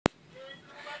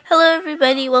Hello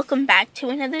everybody, welcome back to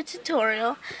another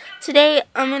tutorial. Today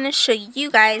I'm going to show you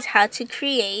guys how to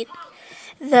create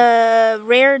the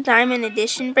Rare Diamond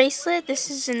Edition bracelet.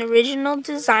 This is an original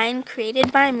design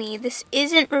created by me. This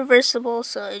isn't reversible,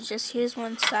 so it just here's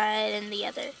one side and the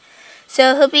other.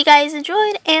 So hope you guys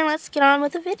enjoyed, and let's get on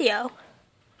with the video.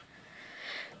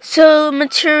 So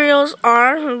materials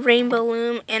are a rainbow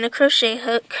loom and a crochet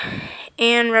hook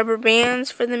and rubber bands.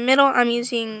 For the middle I'm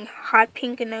using hot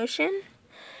pink and ocean.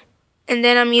 And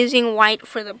then I'm using white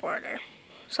for the border.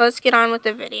 So let's get on with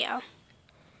the video.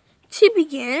 To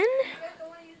begin,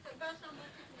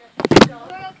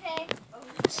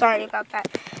 sorry about that.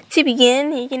 To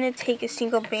begin, you're going to take a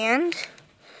single band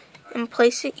and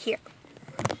place it here.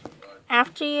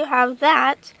 After you have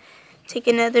that, take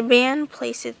another band,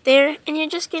 place it there, and you're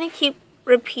just going to keep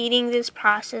repeating this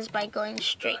process by going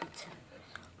straight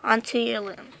onto your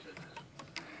loom.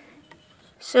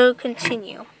 So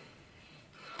continue.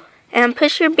 And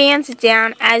push your bands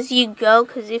down as you go,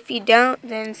 because if you don't,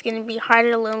 then it's going to be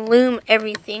harder to loom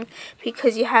everything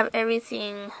because you have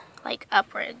everything like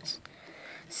upwards.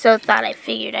 So I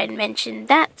figured I'd mention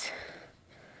that.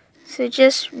 So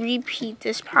just repeat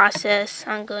this process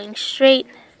on going straight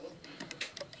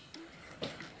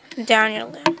down your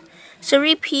loom. So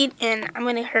repeat, and I'm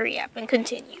going to hurry up and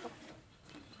continue.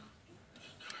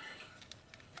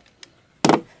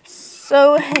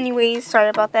 So anyways, sorry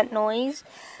about that noise.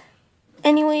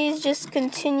 Anyways, just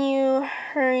continue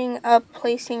hurrying up,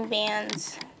 placing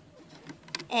bands.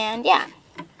 And yeah.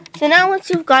 So now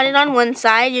once you've got it on one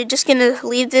side, you're just going to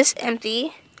leave this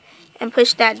empty and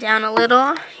push that down a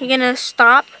little. You're going to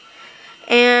stop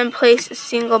and place a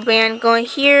single band going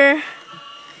here.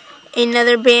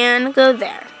 Another band go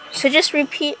there. So just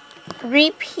repeat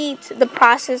the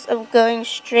process of going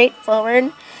straight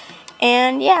forward.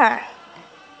 And yeah.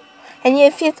 And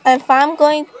if I'm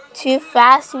going too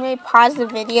fast, you may pause the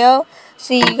video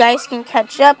so you guys can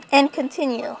catch up and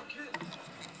continue.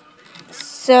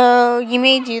 So you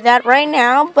may do that right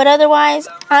now, but otherwise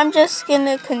I'm just going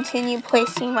to continue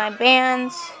placing my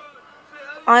bands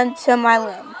onto my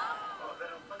loom.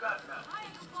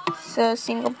 So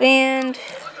single band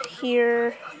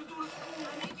here,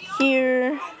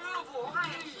 here,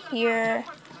 here.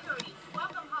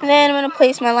 And then I'm going to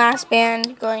place my last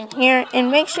band going here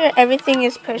and make sure everything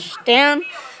is pushed down.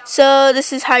 So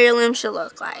this is how your loom should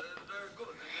look like.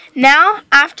 Now,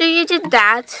 after you did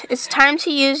that, it's time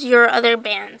to use your other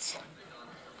bands.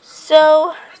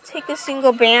 So take a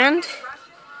single band.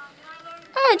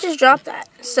 I just dropped that.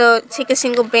 So take a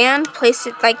single band, place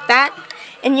it like that,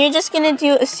 and you're just going to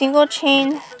do a single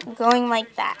chain going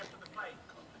like that.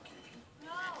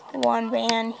 One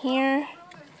band here.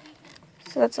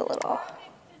 So that's a little.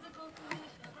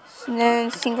 And then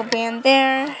single band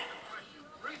there,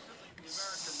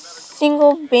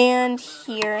 single band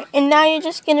here, and now you're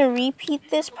just going to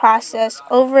repeat this process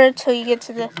over until you get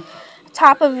to the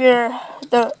top of to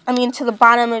the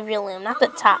bottom of your loom, not the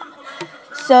top.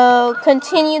 So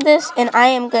continue this, and I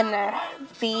am going to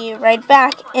be right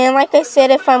back. And like I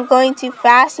said, if I'm going too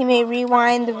fast, you may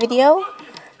rewind the video,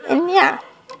 and yeah.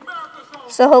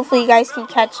 So hopefully you guys can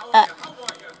catch up.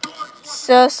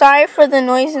 So sorry for the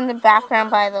noise in the background,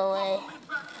 by the way.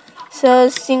 So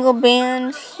single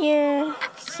band here,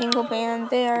 single band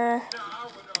there,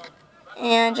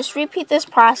 and just repeat this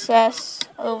process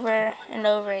over and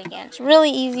over again. It's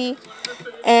really easy,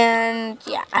 and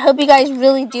yeah, I hope you guys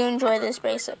really do enjoy this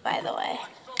bracelet, by the way,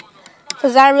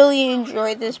 because I really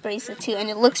enjoyed this bracelet too, and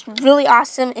it looks really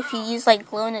awesome if you use like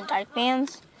glow in the dark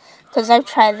bands, because I've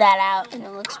tried that out and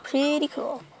it looks pretty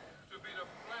cool.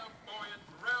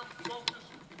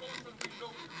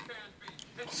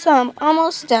 So I'm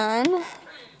almost done.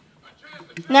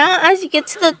 Now as you get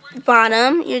to the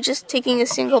bottom, you're just taking a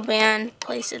single band,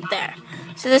 place it there.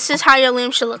 So this is how your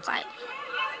loom should look like.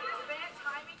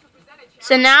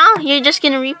 So now you're just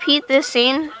going to repeat the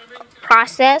same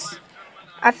process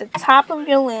at the top of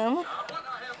your loom.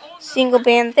 Single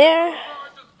band there,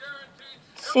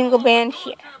 single band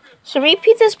here. So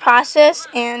repeat this process,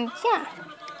 and yeah.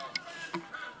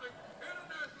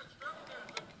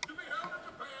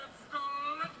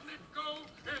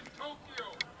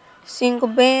 Single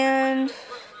band,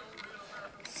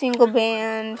 single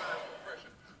band,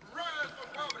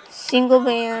 single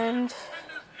band.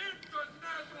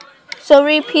 So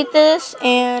repeat this,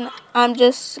 and I'm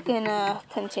just gonna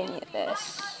continue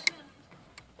this.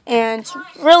 And it's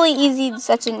really easy,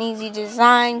 such an easy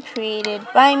design created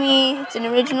by me. It's an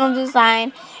original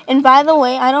design. And by the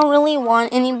way, I don't really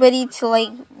want anybody to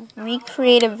like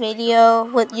recreate a video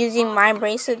with using my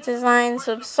bracelet design,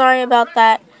 so I'm sorry about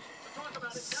that.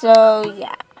 So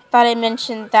yeah, thought I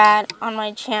mentioned that on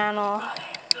my channel.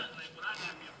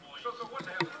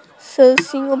 So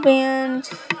single band,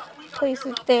 place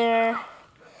it there.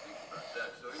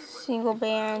 Single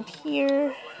band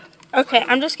here. Okay,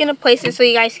 I'm just gonna place it so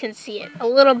you guys can see it a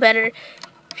little better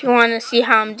if you want to see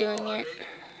how I'm doing it.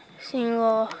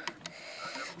 Single,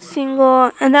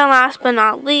 single, and then last but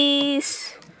not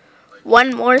least,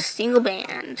 one more single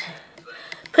band.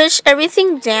 Push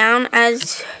everything down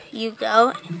as you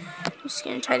go. I'm just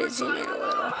gonna try to zoom in a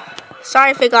little.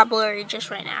 Sorry if it got blurry just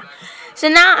right now. So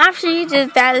now after you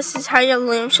did that, this is how your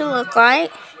loom should look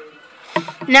like.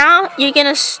 Now you're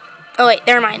gonna, oh wait,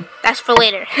 never mind. That's for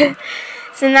later.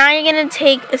 So now you're gonna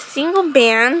take a single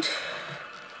band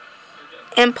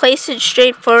and place it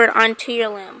straight forward onto your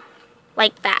loom,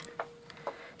 like that.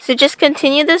 So just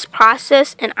continue this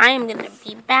process, and I am gonna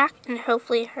be back and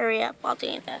hopefully hurry up while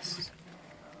doing this.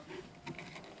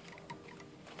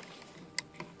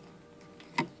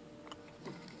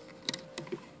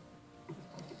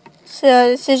 So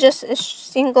this is just a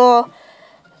single,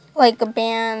 like a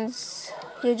bands.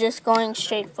 You're just going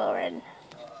straight forward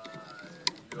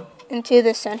into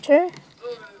the center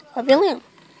of your loom.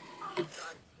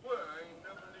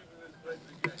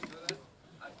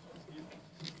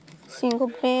 Single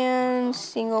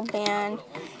band,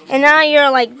 and now you're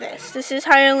like this. This is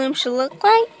how your loom should look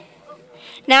like.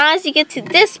 Now as you get to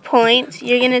this point,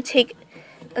 you're gonna take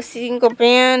a single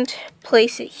band,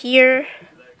 place it here.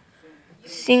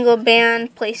 Single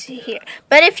band, place it here.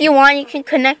 But if you want, you can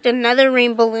connect another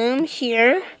rainbow loom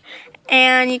here,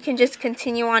 and you can just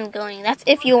continue on going. That's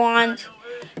if you want.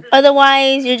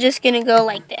 Otherwise, you're just gonna go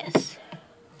like this.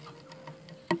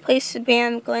 Place the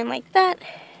band going like that.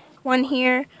 One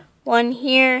here,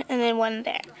 and then one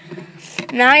there.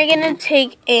 Now you're gonna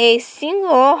take a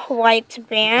single white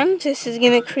band. This is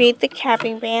gonna create the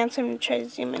capping band, so I'm gonna try to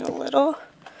zoom in a little.